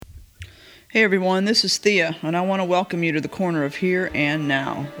Hey everyone, this is Thea, and I want to welcome you to the corner of Here and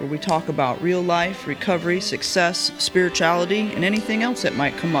Now, where we talk about real life, recovery, success, spirituality, and anything else that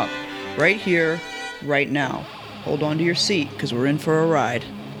might come up right here, right now. Hold on to your seat, because we're in for a ride.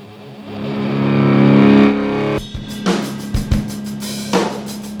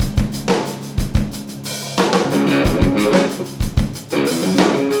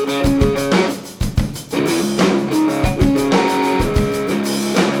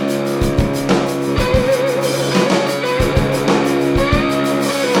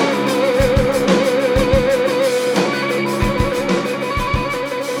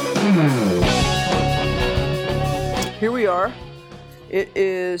 Here we are. It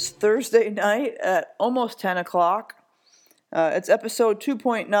is Thursday night at almost 10 o'clock. It's episode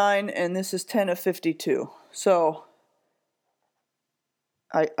 2.9, and this is 10 of 52. So,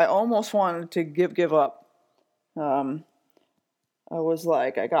 I almost wanted to give up. I was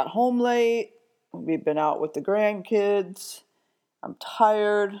like, I got home late. We've been out with the grandkids. I'm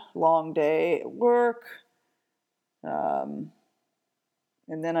tired. Long day at work.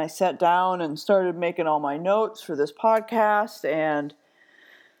 And then I sat down and started making all my notes for this podcast, and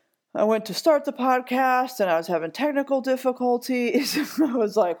I went to start the podcast, and I was having technical difficulties. I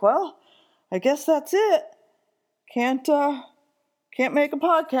was like, well, I guess that's it. Can't make a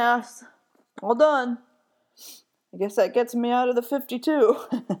podcast. All done. I guess that gets me out of the 52.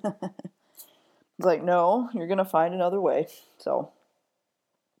 It's like, no, you're going to find another way. So,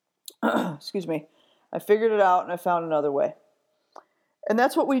 excuse me. I figured it out, and I found another way. And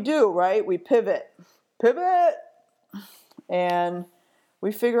that's what we do, right? We pivot, and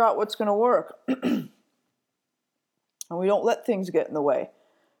we figure out what's going to work. And we don't let things get in the way.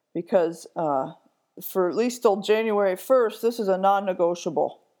 Because for at least till January 1st, this is a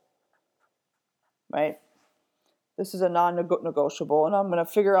non-negotiable. Right? This is a non-negotiable. And I'm going to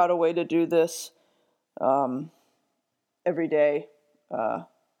figure out a way to do this every day.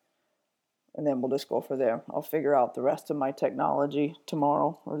 And then we'll just go for there. I'll figure out the rest of my technology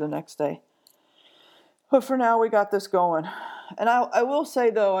tomorrow or the next day. But for now, we got this going. And I will say,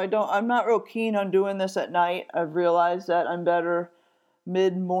 though, I'm not real keen on doing this at night. I've realized that I'm better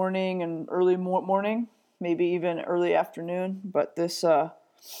mid-morning and early morning, maybe even early afternoon. But this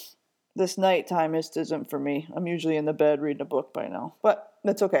nighttime isn't for me. I'm usually in the bed reading a book by now. But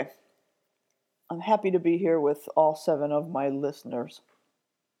that's okay. I'm happy to be here with all 7 of my listeners.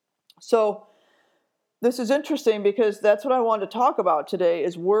 So this is interesting because that's what I wanted to talk about today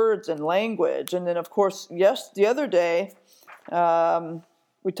is words and language. And then, of course, the other day,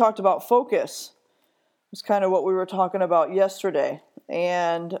 we talked about focus. It's kind of what we were talking about yesterday.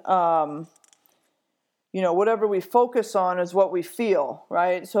 And, whatever we focus on is what we feel,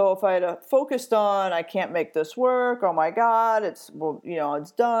 right? So if I had focused on, I can't make this work, oh my God, it's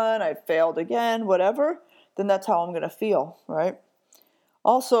done, I failed again, whatever, then that's how I'm going to feel, right?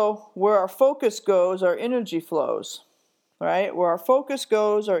 Also, where our focus goes, our energy flows, right? Where our focus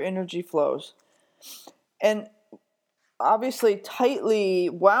goes, our energy flows. And obviously tightly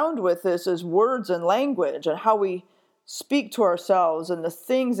wound with this is words and language and how we speak to ourselves and the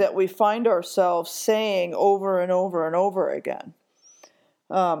things that we find ourselves saying over and over and over again.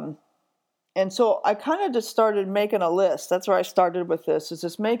 And so I kind of just started making a list. That's where I started with this, is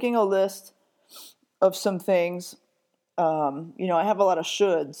just making a list of some things. I have a lot of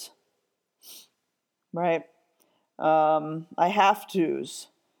shoulds, right? I have tos,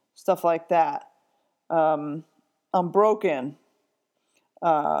 stuff like that. I'm broken.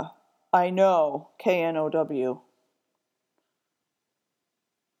 I know, KNOW.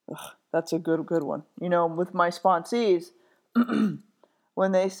 That's a good one. With my sponsees,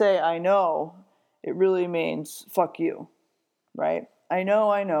 when they say I know, it really means fuck you, right? I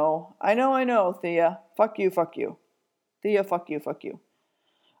know, Thea. Fuck you. Thea, fuck you.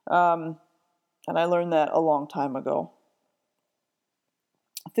 And I learned that a long time ago.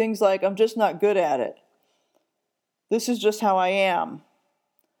 Things like, I'm just not good at it. This is just how I am.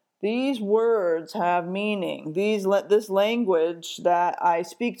 These words have meaning. This language that I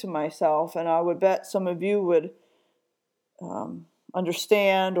speak to myself, and I would bet some of you would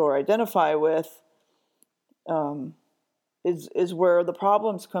understand or identify with, is where the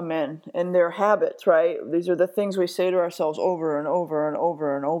problems come in, and their habits, right? These are the things we say to ourselves over and over and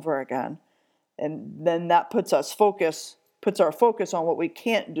over and over again. And then that puts our focus on what we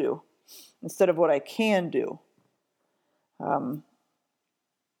can't do instead of what I can do.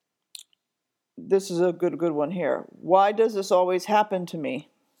 This is a good one here. Why does this always happen to me?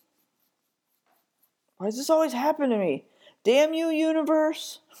 Why does this always happen to me? Damn you,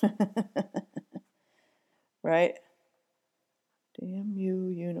 universe. Right? Damn you,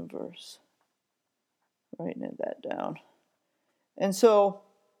 universe. Writing that down. And so,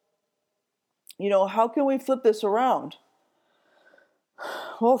 how can we flip this around?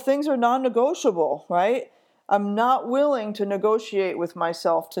 Well, things are non-negotiable, right? I'm not willing to negotiate with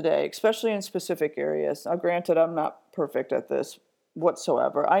myself today, especially in specific areas. Now, granted, I'm not perfect at this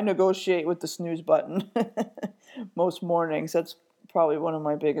whatsoever. I negotiate with the snooze button most mornings. That's probably one of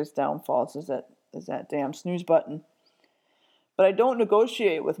my biggest downfalls is that damn snooze button. But I don't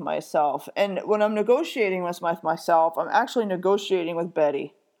negotiate with myself. And when I'm negotiating with myself, I'm actually negotiating with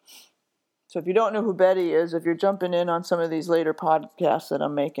Betty. So if you don't know who Betty is, if you're jumping in on some of these later podcasts that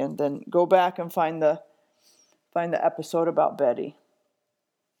I'm making, then go back and find the episode about Betty.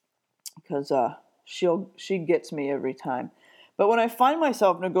 Because she gets me every time. But when I find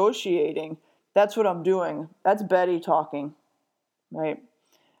myself negotiating, that's what I'm doing. That's Betty talking, right?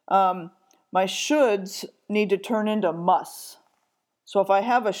 My shoulds need to turn into musts. So if I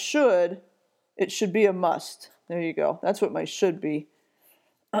have a should, it should be a must. There you go. That's what my should be.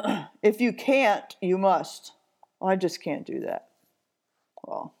 If you can't, you must. Oh, I just can't do that.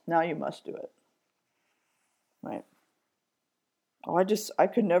 Well, now you must do it. Right? Oh, I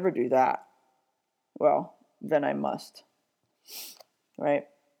could never do that. Well, then I must. Right?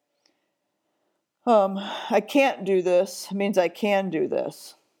 I can't do this means I can do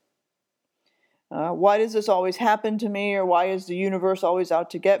this. Why does this always happen to me, or why is the universe always out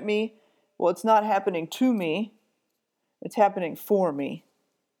to get me? Well, it's not happening to me. It's happening for me.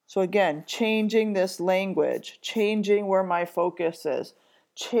 So again, changing this language, changing where my focus is,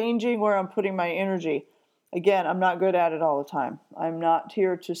 changing where I'm putting my energy. Again, I'm not good at it all the time. I'm not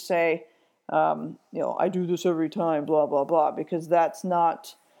here to say, I do this every time, blah, blah, blah, because that's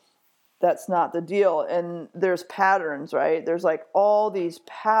not the deal. And there's patterns, right? There's like all these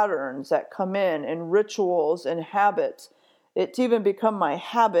patterns that come in and rituals and habits. It's even become my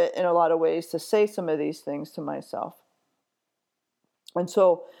habit in a lot of ways to say some of these things to myself. And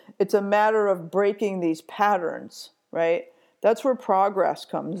so it's a matter of breaking these patterns, right? That's where progress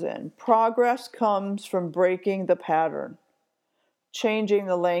comes in. Progress comes from breaking the pattern, changing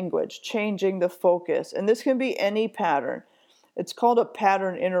the language, changing the focus. And this can be any pattern. It's called a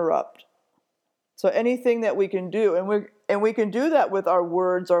pattern interrupt. So anything that we can do, and we can do that with our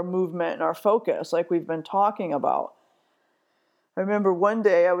words, our movement, and our focus, like we've been talking about. I remember one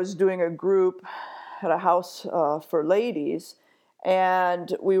day I was doing a group at a house for ladies,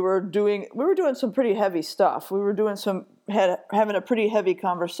 and we were doing some pretty heavy stuff. We were doing having a pretty heavy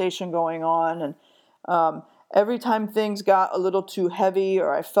conversation going on, and every time things got a little too heavy,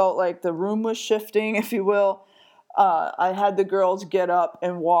 or I felt like the room was shifting, if you will, I had the girls get up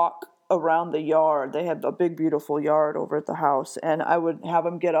and walk around the yard. They had a big, beautiful yard over at the house, and I would have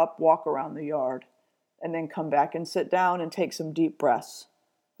them get up, walk around the yard, and then come back and sit down and take some deep breaths,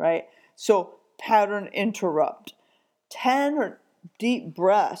 right? So pattern interrupt. 10 deep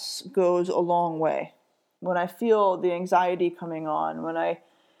breaths goes a long way. When I feel the anxiety coming on, when I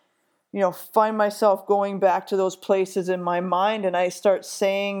find myself going back to those places in my mind and I start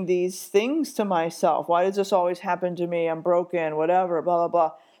saying these things to myself. Why does this always happen to me? I'm broken, whatever, blah, blah,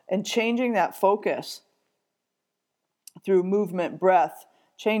 blah. And changing that focus through movement, breath,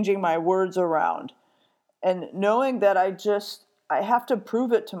 changing my words around. And knowing that I have to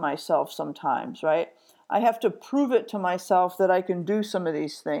prove it to myself sometimes, right? I have to prove it to myself that I can do some of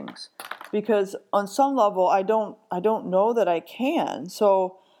these things. Because on some level, I don't know that I can.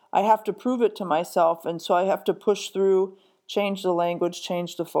 So I have to prove it to myself, and so I have to push through, change the language,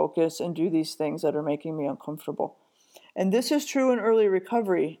 change the focus, and do these things that are making me uncomfortable. And this is true in early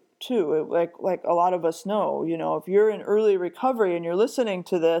recovery too. Like a lot of us know, if you're in early recovery and you're listening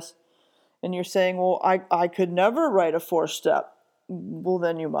to this, and you're saying, well, I could never write a 4-step. Well,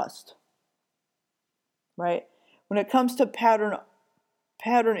 then you must. Right? When it comes to pattern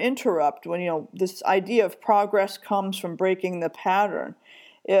interrupt, when this idea of progress comes from breaking the pattern.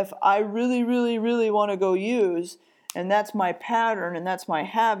 If I really, really, really want to go use, and that's my pattern, and that's my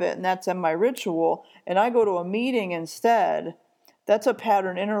habit, and that's my ritual, and I go to a meeting instead, that's a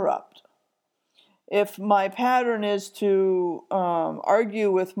pattern interrupt. If my pattern is to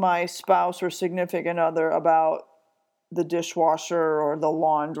argue with my spouse or significant other about the dishwasher or the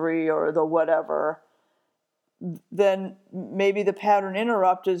laundry or the whatever, then maybe the pattern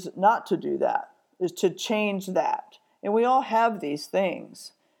interrupt is not to do that, is to change that. And we all have these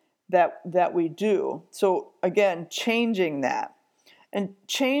things that we do. So again, changing that. And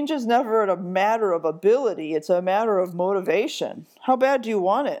change is never a matter of ability, it's a matter of motivation. How bad do you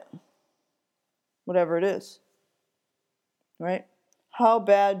want it? Whatever it is. Right? How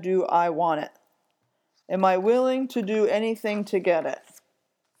bad do I want it? Am I willing to do anything to get it?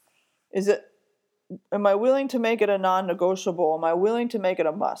 Is it Am I willing to make it a non-negotiable? Am I willing to make it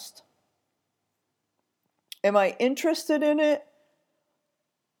a must? Am I interested in it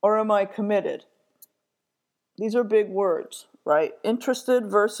or am I committed? These are big words, right? Interested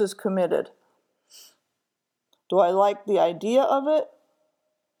versus committed. Do I like the idea of it?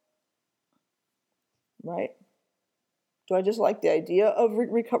 Right? Do I just like the idea of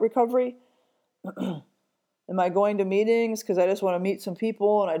recovery? Am I going to meetings because I just want to meet some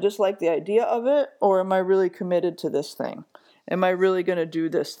people and I just like the idea of it? Or am I really committed to this thing? Am I really going to do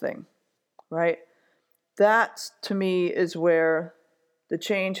this thing? Right? That, to me, is where the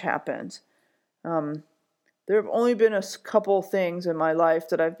change happens. There have only been a couple things in my life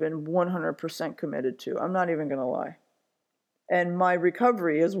that I've been 100% committed to. I'm not even going to lie. And my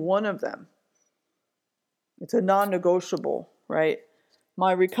recovery is one of them. It's a non-negotiable, right?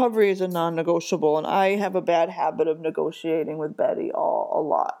 My recovery is a non-negotiable, and I have a bad habit of negotiating with Betty a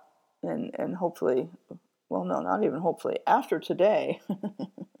lot. And hopefully, well, no, not even hopefully, after today,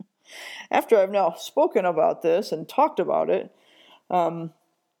 after I've now spoken about this and talked about it, some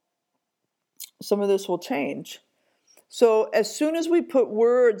of this will change. So as soon as we put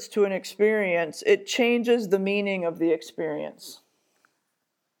words to an experience, it changes the meaning of the experience.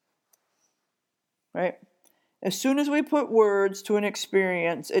 Right? As soon as we put words to an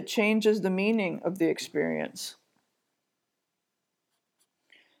experience, it changes the meaning of the experience.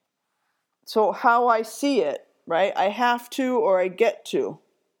 So how I see it, right? I have to or I get to.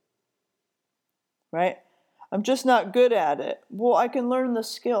 Right? I'm just not good at it. Well, I can learn the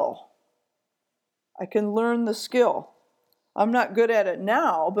skill. I can learn the skill. I'm not good at it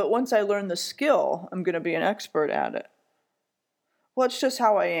now, but once I learn the skill, I'm going to be an expert at it. Well, it's just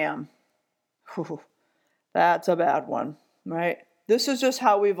how I am. Whew, that's a bad one, right? This is just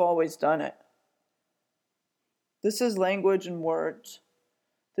how we've always done it. This is language and words.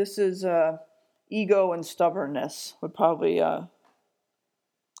 This is ego and stubbornness would probably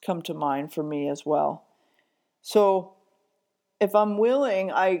come to mind for me as well. So if I'm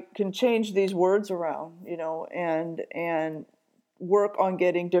willing, I can change these words around, and work on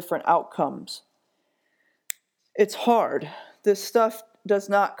getting different outcomes. It's hard. This stuff does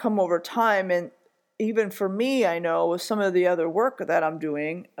not come over time. And even for me, I know with some of the other work that I'm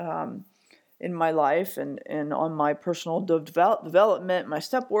doing in my life and on my personal development, my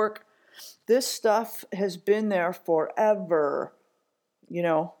step work, this stuff has been there forever.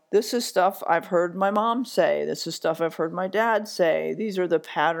 This is stuff I've heard my mom say. This is stuff I've heard my dad say. These are the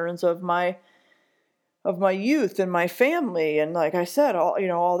patterns of my youth and my family, and like I said,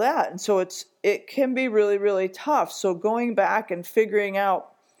 all that. And so it can be really, really tough. So going back and figuring out,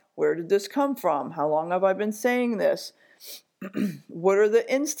 where did this come from? How long have I been saying this? What are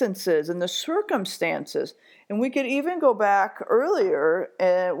the instances and the circumstances? And we could even go back earlier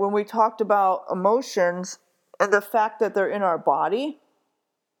when we talked about emotions and the fact that they're in our body.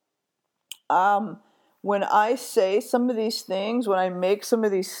 When I say some of these things, when I make some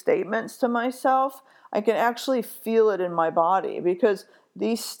of these statements to myself, I can actually feel it in my body because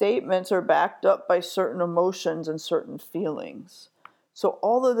these statements are backed up by certain emotions and certain feelings. So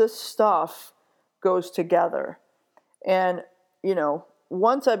all of this stuff goes together. And,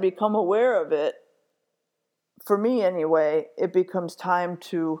 once I become aware of it, for me anyway, it becomes time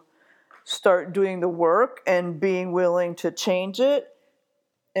to start doing the work and being willing to change it.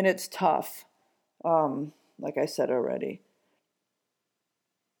 And it's tough, like I said already.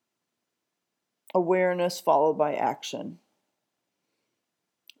 Awareness followed by action.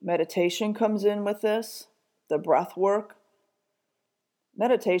 Meditation comes in with this, the breath work.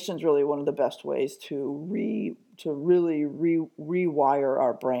 Meditation is really one of the best ways to really rewire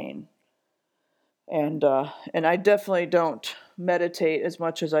our brain. And I definitely don't meditate as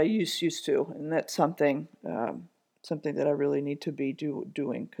much as I used to, and that's something that I really need to be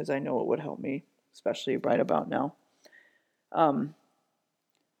doing because I know it would help me, especially right about now.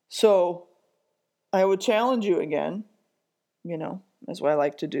 So I would challenge you again, that's what I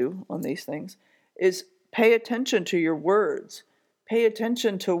like to do on these things, is pay attention to your words. Pay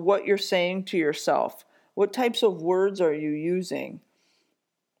attention to what you're saying to yourself. What types of words are you using?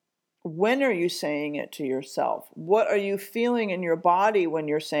 When are you saying it to yourself? What are you feeling in your body when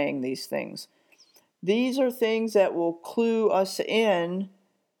you're saying these things? These are things that will clue us in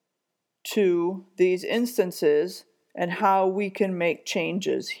to these instances and how we can make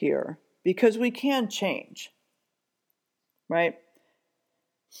changes here. Because we can change, right?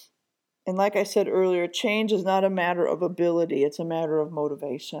 And like I said earlier, change is not a matter of ability, it's a matter of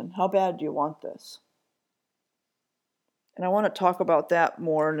motivation. How bad do you want this? And I want to talk about that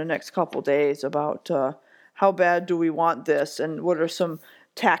more in the next couple days about how bad do we want this and what are some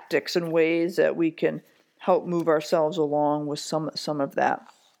tactics and ways that we can help move ourselves along with some of that.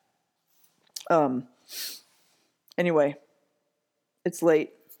 Anyway, it's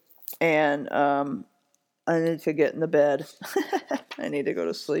late, and I need to get in the bed. I need to go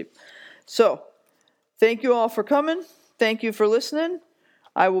to sleep. So, thank you all for coming. Thank you for listening.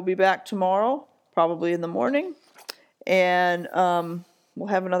 I will be back tomorrow, probably in the morning, and we'll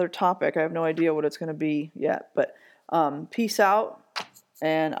have another topic. I have no idea what it's going to be yet, but peace out,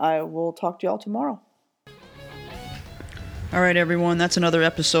 and I will talk to y'all tomorrow. All right, everyone, that's another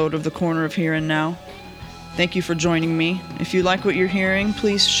episode of The Corner of Here and Now. Thank you for joining me. If you like what you're hearing,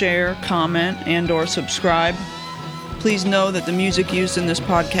 please share, comment, and/or subscribe. Please know that the music used in this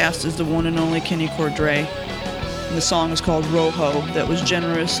podcast is the one and only Kenny Cordray. And the song is called Rojo, that was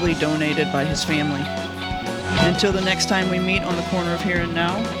generously donated by his family. Until the next time we meet on The Corner of Here and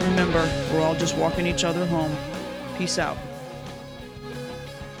Now, remember, we're all just walking each other home. Peace out.